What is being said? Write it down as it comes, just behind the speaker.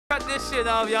Cut this shit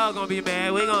off, y'all gonna be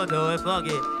mad. We gonna do it, fuck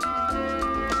it.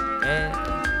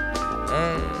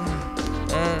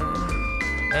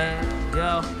 Hey,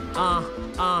 yo,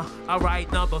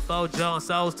 alright, number 4, John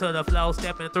Souls to the flow,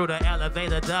 stepping through the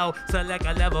elevator door. Select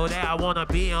a level that I wanna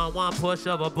be on. One push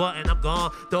of a button, I'm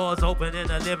gone. Doors open in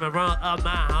the living room of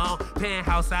my home.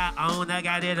 Penthouse I own, I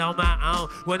got it on my own.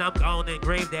 When I'm gone,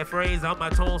 engrave that phrase on my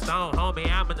tombstone.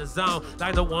 Homie, I'm in the zone,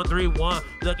 like the 131.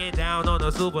 Looking down on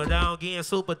the Superdome, getting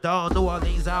super dog. New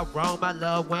Orleans, I roam. I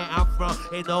love where I'm from.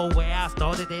 Ain't know where I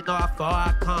started, they know how far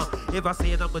I come. If I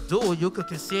said I'ma do it, you could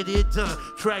consider it done.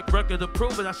 Track record to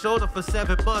prove it, I showed up for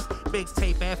 7 months.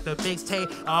 Mixtape after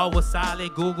mixtape, all was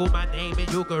solid. Google my name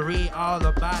and you can read all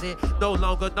about it. No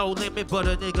longer no limit, but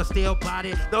a nigga still bought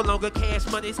it. No longer cash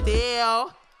money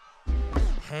still.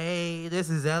 Hey, this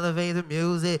is elevator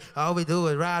music. All we do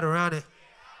is ride around it.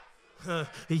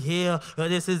 Yeah,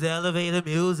 this is elevator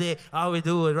music. All we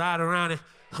do is ride around it.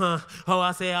 Oh,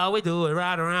 I say all we do is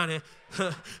ride around it.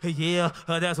 Yeah,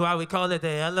 that's why we call it the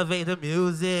elevator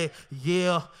music.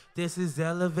 Yeah, this is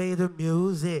elevator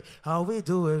music. All we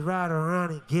do is ride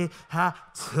around and get hot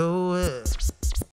to it.